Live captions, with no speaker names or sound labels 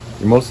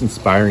Your most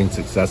inspiring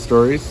success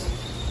stories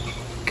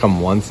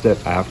come one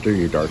step after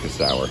your darkest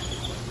hour.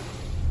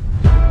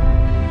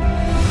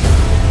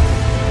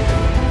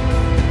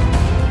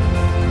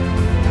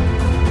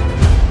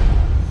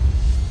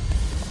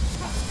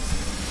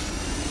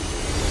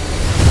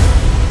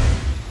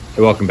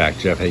 Hey, welcome back.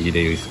 Jeff Hagee,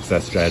 Daily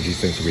Success Strategies.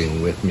 Thanks for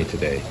being with me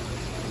today.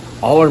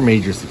 All our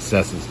major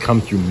successes come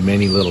through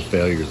many little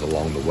failures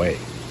along the way.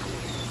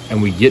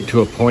 And we get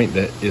to a point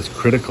that is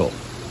critical.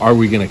 Are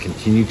we going to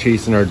continue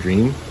chasing our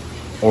dream,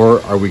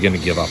 or are we going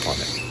to give up on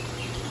it?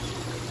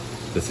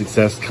 The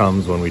success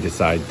comes when we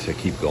decide to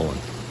keep going.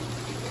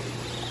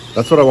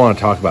 That's what I want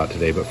to talk about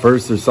today. But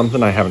first, there's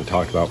something I haven't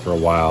talked about for a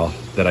while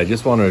that I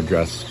just want to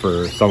address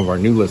for some of our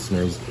new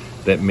listeners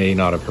that may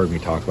not have heard me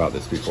talk about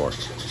this before.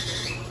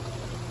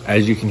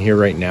 As you can hear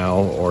right now,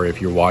 or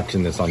if you're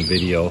watching this on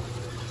video,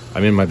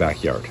 I'm in my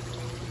backyard.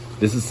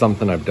 This is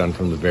something I've done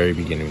from the very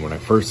beginning. When I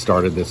first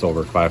started this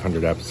over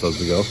 500 episodes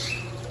ago,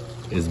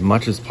 as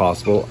much as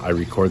possible, I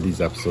record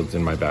these episodes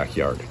in my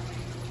backyard.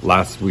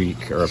 Last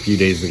week, or a few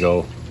days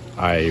ago,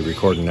 I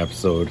recorded an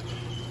episode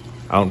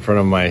out in front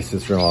of my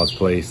sister-in-law's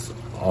place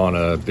on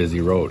a busy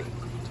road.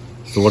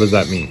 So what does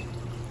that mean?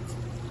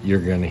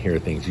 You're going to hear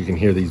things. You can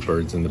hear these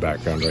birds in the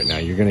background right now.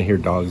 You're going to hear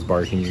dogs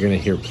barking. You're going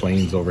to hear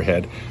planes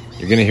overhead.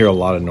 You're going to hear a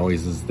lot of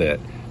noises that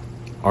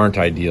aren't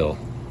ideal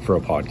for a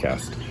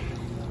podcast.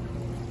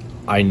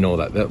 I know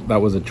that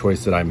was a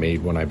choice that I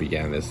made when I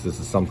began this. This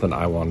is something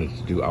I wanted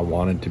to do. I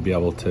wanted to be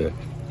able to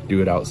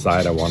do it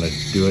outside. I wanted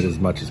to do it as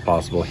much as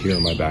possible here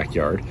in my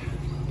backyard.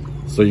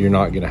 So you're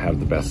not going to have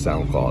the best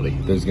sound quality.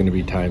 There's going to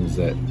be times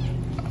that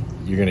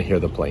you're going to hear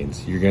the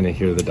planes. You're going to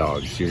hear the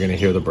dogs. You're going to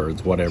hear the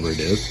birds, whatever it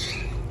is.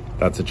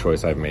 That's a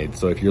choice I've made.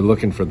 So if you're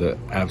looking for the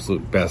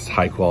absolute best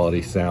high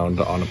quality sound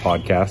on a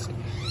podcast,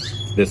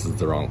 this is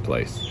the wrong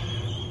place.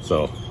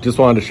 So just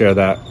wanted to share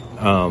that.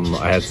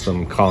 I had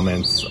some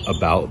comments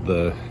about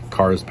the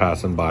cars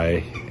passing by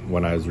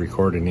when I was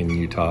recording in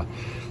Utah.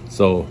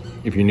 So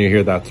if you're new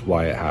here, that's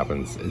why it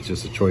happens. It's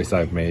just a choice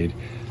I've made.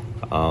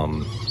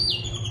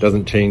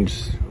 Doesn't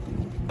change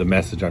the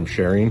message I'm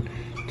sharing,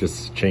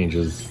 just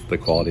changes the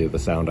quality of the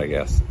sound, I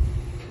guess.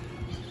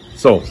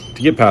 So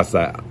to get past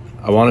that,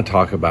 I want to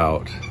talk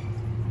about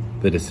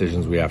the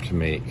decisions we have to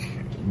make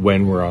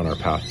when we're on our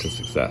path to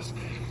success.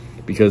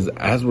 Because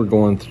as we're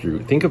going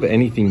through, think of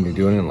anything you're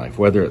doing in life,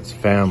 whether it's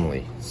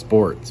family,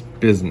 sports,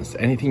 business,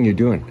 anything you're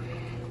doing.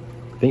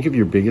 Think of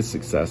your biggest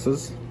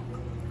successes.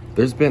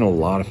 There's been a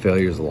lot of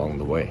failures along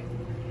the way.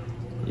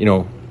 You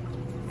know,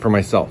 for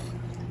myself,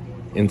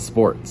 in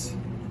sports,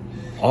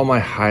 all my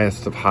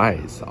highest of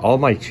highs, all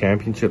my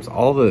championships,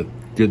 all the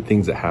good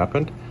things that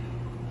happened,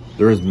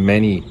 there was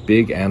many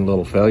big and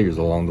little failures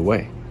along the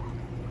way.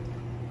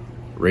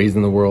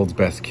 Raising the world's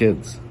best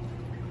kids,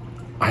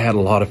 I had a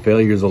lot of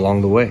failures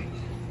along the way.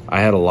 I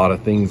had a lot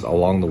of things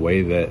along the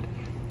way that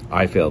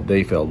I failed,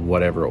 they failed,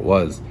 whatever it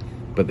was,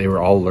 but they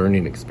were all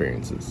learning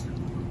experiences.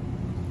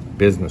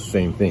 Business,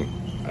 same thing.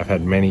 I've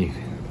had many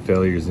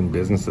failures in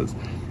businesses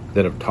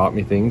that have taught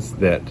me things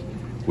that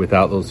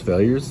without those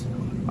failures,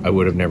 I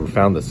would have never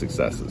found the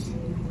successes.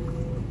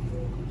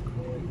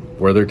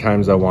 Were there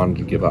times I wanted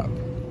to give up?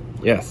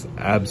 Yes,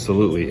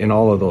 absolutely. In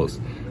all of those,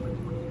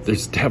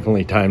 there's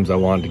definitely times I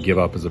wanted to give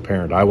up as a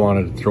parent. I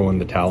wanted to throw in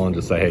the towel and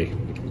just say, hey,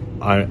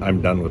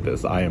 I'm done with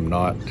this. I am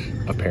not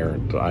a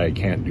parent. I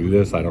can't do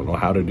this. I don't know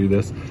how to do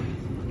this.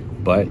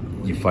 But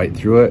you fight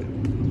through it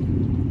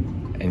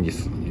and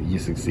you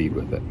succeed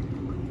with it.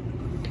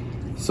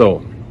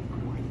 So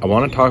I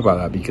want to talk about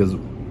that because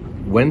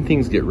when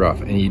things get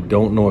rough and you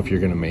don't know if you're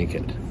going to make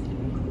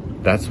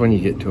it, that's when you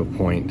get to a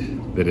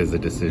point that is a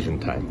decision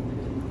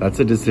time. That's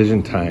a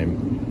decision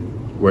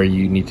time where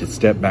you need to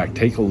step back,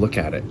 take a look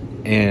at it,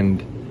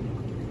 and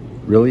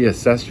really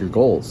assess your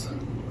goals.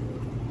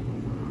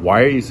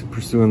 Why are you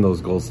pursuing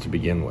those goals to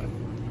begin with?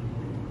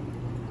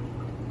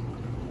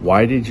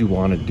 Why did you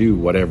want to do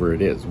whatever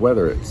it is,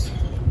 whether it's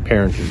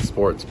parenting,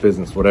 sports,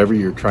 business, whatever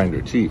you're trying to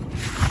achieve?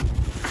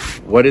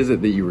 What is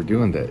it that you were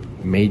doing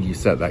that made you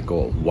set that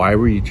goal? Why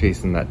were you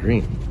chasing that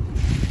dream?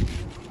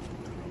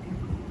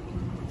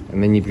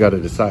 And then you've got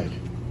to decide,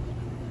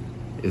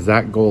 is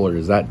that goal or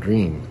is that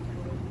dream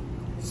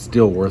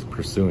still worth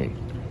pursuing?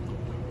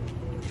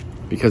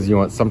 Because you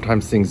know what,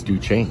 sometimes things do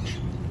change.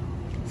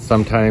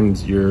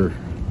 Sometimes your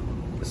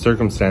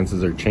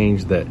circumstances are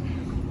changed that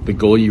the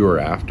goal you were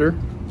after,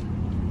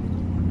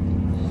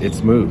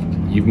 it's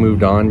moved. You've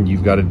moved on.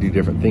 You've got to do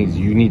different things.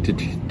 You need to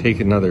take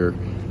another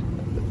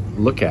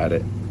look at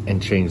it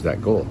and change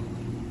that goal.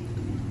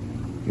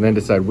 And then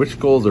decide which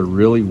goals are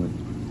really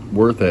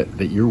worth it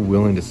that you're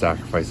willing to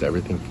sacrifice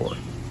everything for.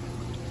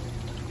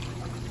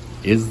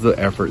 Is the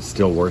effort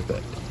still worth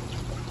it?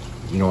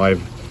 You know,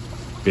 I've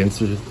been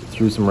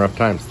through some rough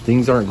times.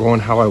 Things aren't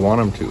going how I want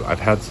them to. I've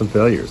had some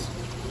failures.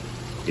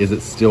 Is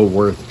it still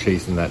worth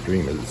chasing that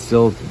dream? Is it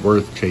still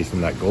worth chasing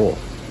that goal?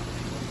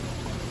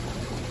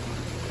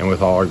 And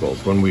with all our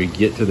goals, when we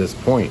get to this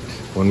point,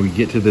 when we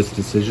get to this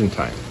decision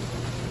time,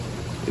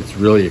 it's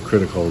really a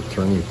critical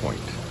turning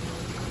point.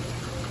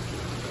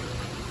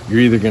 You're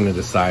either going to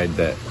decide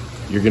that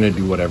you're going to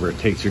do whatever it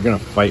takes. You're going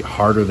to fight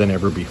harder than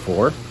ever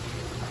before,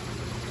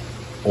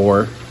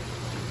 or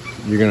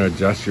you're going to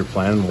adjust your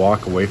plan,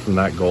 walk away from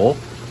that goal,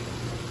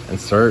 and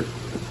start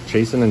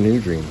chasing a new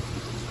dream.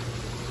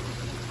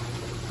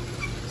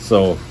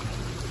 So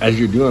as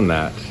you're doing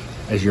that,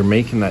 as you're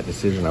making that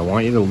decision, I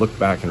want you to look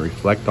back and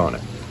reflect on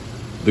it,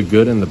 the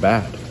good and the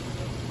bad.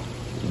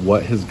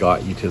 What has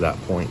got you to that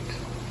point?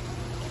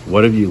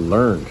 What have you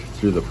learned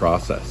through the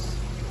process?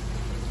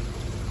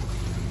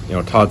 You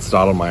know, Todd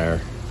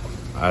Stottlemyre,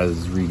 I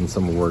was reading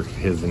some work of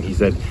his, and he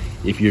said,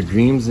 if your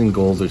dreams and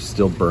goals are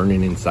still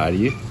burning inside of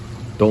you,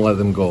 don't let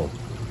them go,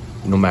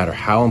 no matter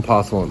how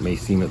impossible it may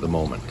seem at the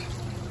moment.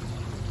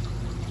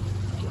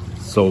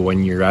 So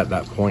when you're at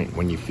that point,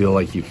 when you feel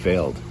like you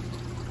failed,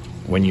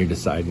 when you're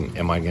deciding,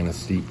 am I going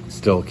to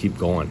still keep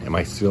going? Am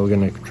I still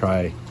going to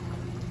try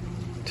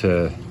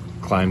to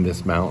climb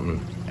this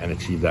mountain and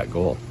achieve that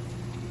goal?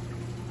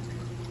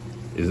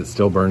 Is it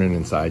still burning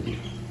inside you?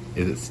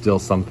 Is it still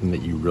something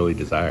that you really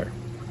desire?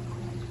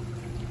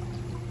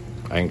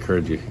 I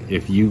encourage you,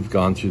 if you've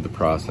gone through the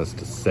process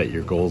to set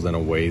your goals in a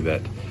way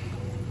that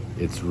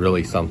it's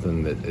really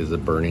something that is a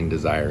burning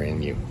desire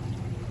in you,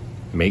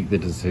 make the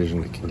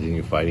decision to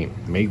continue fighting.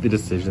 Make the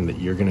decision that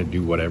you're going to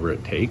do whatever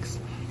it takes.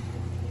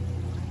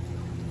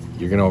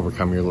 You're going to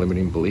overcome your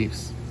limiting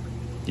beliefs.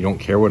 You don't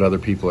care what other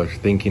people are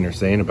thinking or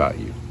saying about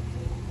you.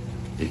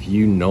 If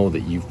you know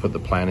that you've put the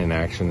plan in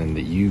action and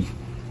that you've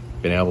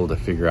been able to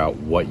figure out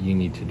what you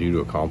need to do to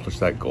accomplish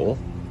that goal,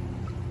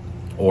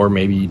 or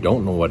maybe you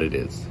don't know what it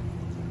is,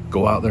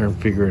 go out there and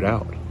figure it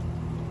out.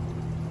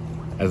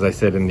 As I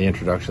said in the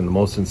introduction, the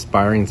most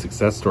inspiring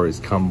success stories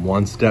come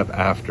one step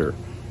after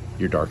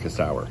your darkest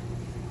hour.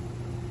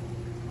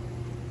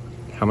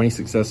 How many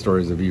success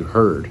stories have you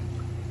heard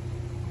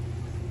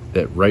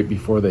that right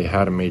before they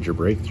had a major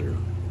breakthrough,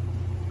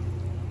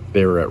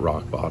 they were at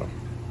rock bottom?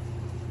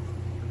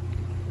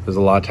 There's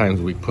a lot of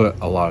times we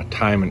put a lot of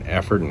time and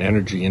effort and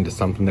energy into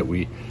something that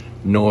we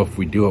know if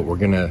we do it, we're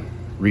going to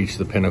reach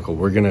the pinnacle.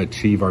 We're going to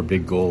achieve our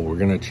big goal. We're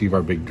going to achieve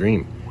our big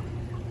dream.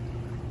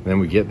 And then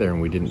we get there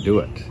and we didn't do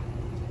it.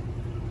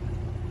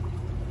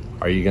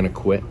 Are you going to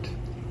quit?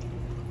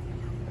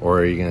 Or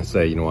are you going to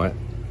say, you know what?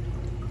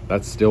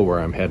 That's still where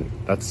I'm heading.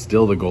 That's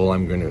still the goal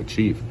I'm going to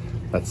achieve.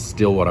 That's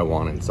still what I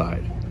want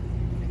inside.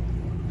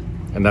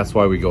 And that's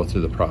why we go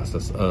through the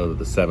process of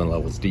the 7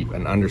 levels deep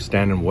and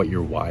understanding what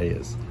your why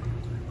is.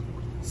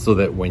 So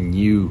that when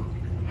you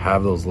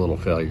have those little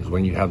failures,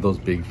 when you have those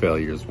big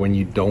failures, when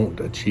you don't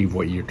achieve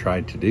what you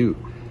tried to do,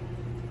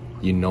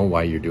 you know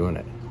why you're doing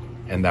it.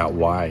 And that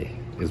why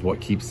is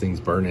what keeps things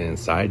burning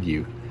inside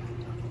you.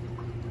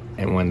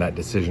 And when that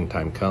decision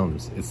time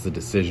comes, it's the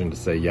decision to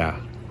say, yeah,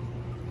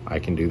 I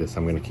can do this.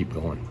 I'm going to keep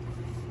going.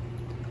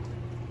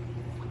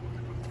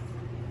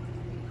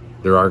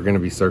 There are going to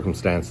be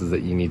circumstances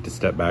that you need to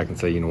step back and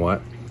say, you know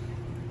what?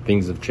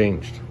 Things have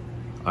changed.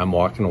 I'm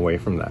walking away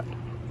from that.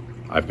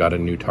 I've got a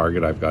new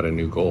target. I've got a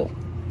new goal.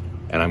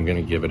 And I'm going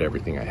to give it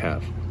everything I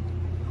have.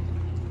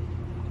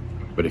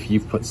 But if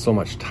you've put so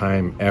much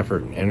time,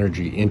 effort, and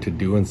energy into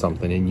doing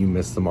something and you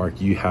miss the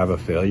mark, you have a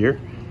failure.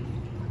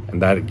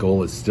 And that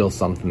goal is still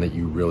something that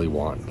you really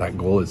want. That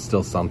goal is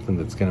still something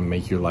that's going to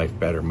make your life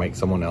better, make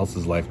someone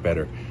else's life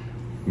better,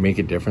 make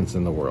a difference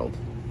in the world.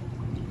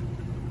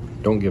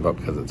 Don't give up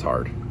because it's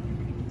hard.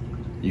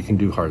 You can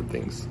do hard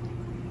things.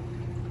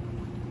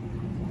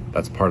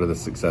 That's part of the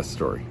success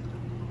story.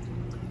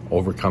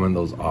 Overcoming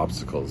those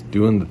obstacles,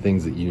 doing the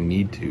things that you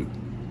need to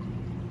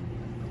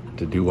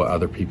do what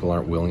other people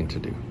aren't willing to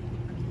do.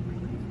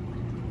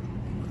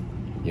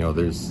 You know,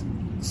 there's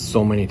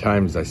so many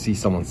times I see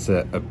someone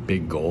set a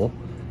big goal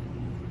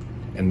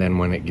and then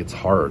when it gets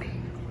hard,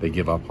 they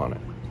give up on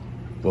it.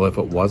 Well, if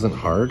it wasn't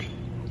hard,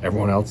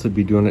 everyone else would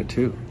be doing it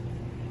too.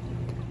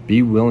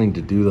 Be willing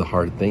to do the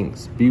hard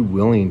things. Be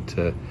willing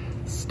to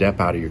step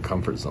out of your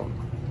comfort zone.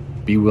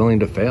 Be willing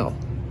to fail.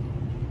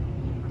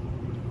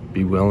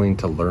 Be willing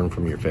to learn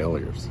from your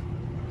failures.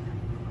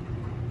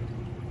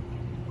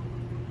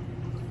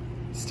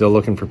 Still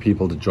looking for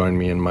people to join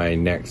me in my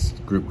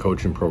next group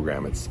coaching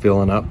program. It's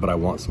filling up, but I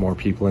want some more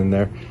people in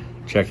there.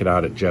 Check it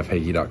out at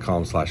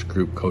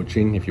jeffhagee.com/group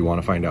coaching if you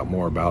want to find out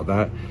more about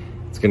that.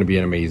 It's going to be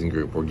an amazing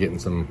group. We're getting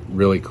some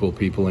really cool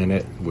people in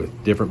it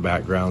with different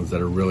backgrounds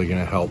that are really going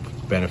to help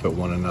benefit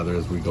one another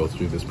as we go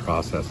through this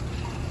process.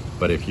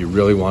 But if you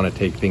really want to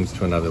take things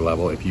to another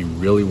level, if you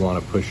really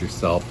want to push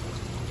yourself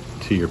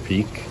to your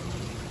peak,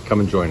 come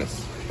and join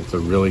us. It's a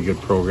really good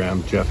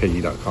program,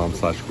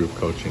 jeffhagee.com/group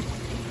coaching.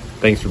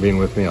 Thanks for being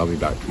with me. I'll be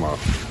back tomorrow.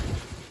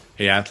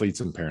 Hey,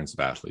 athletes and parents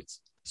of athletes.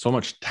 So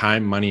much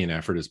time, money, and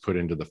effort is put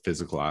into the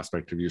physical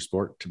aspect of your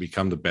sport to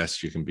become the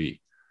best you can be.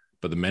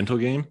 But the mental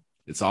game,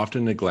 it's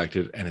often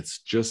neglected, and it's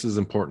just as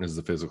important as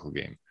the physical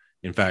game.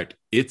 In fact,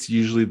 it's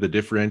usually the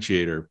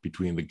differentiator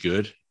between the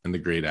good and the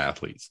great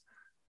athletes.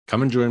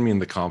 Come and join me in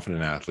the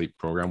Confident Athlete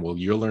program where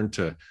you'll learn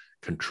to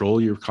control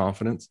your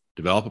confidence,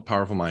 develop a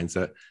powerful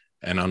mindset,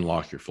 and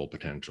unlock your full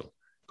potential.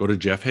 Go to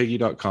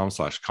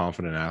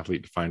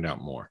jeffhagee.com/confidentathlete to find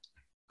out more.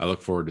 I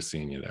look forward to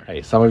seeing you there.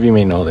 Hey, some of you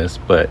may know this,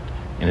 but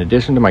In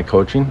addition to my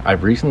coaching,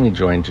 I've recently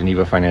joined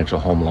Geneva Financial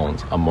Home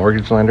Loans, a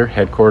mortgage lender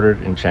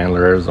headquartered in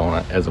Chandler,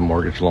 Arizona, as a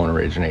mortgage loan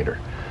originator.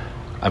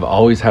 I've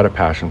always had a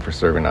passion for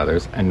serving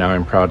others, and now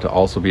I'm proud to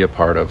also be a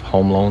part of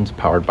Home Loans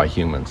Powered by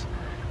Humans.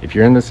 If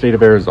you're in the state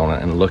of Arizona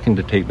and looking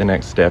to take the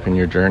next step in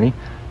your journey,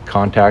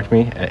 contact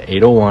me at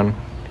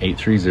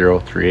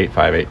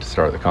 801-830-3858 to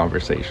start the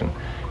conversation.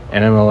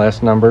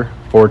 NMLS number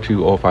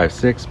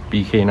 42056,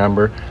 BK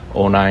number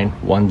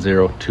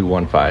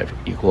 0910215,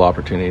 Equal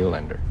Opportunity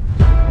Lender.